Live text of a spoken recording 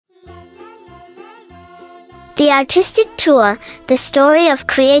The Artistic Tour, the story of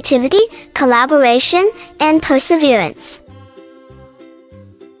creativity, collaboration, and perseverance.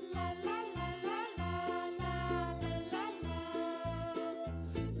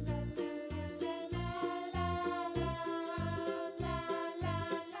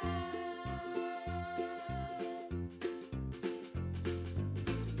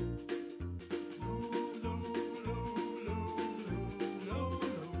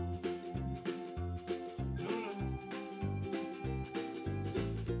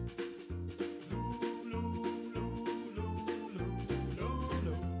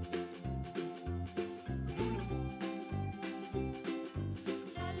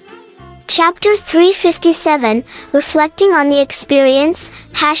 Chapter 357, Reflecting on the Experience,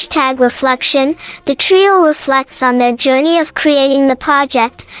 #reflection. The trio reflects on their journey of creating the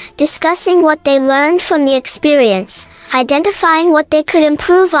project, discussing what they learned from the experience, identifying what they could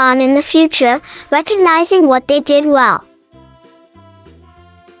improve on in the future, recognizing what they did well.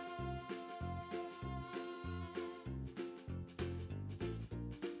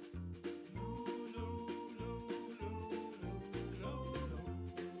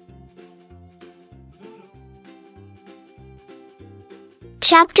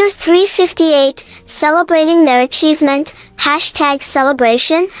 Chapter 358, Celebrating Their Achievement,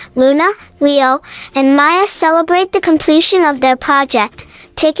 #celebration. Luna, Leo, and Maya celebrate the completion of their project,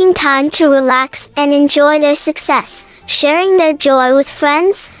 taking time to relax and enjoy their success, sharing their joy with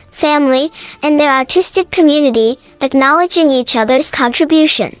friends, family, and their artistic community, acknowledging each other's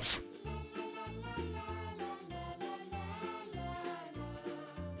contributions.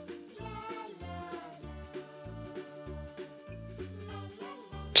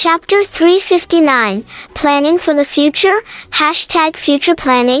 Chapter 359, Planning for the Future, #future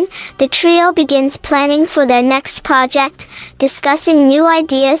planning. The trio begins planning for their next project, discussing new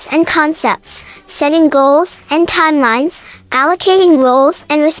ideas and concepts, setting goals and timelines, allocating roles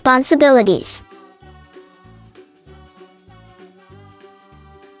and responsibilities.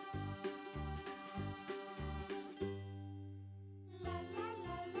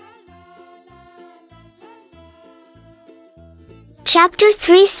 Chapter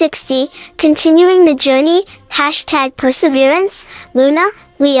 360, Continuing the Journey, #perseverance. Luna,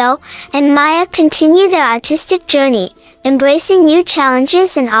 Leo, and Maya continue their artistic journey, embracing new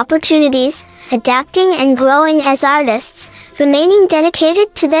challenges and opportunities, adapting and growing as artists, remaining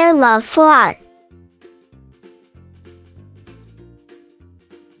dedicated to their love for art.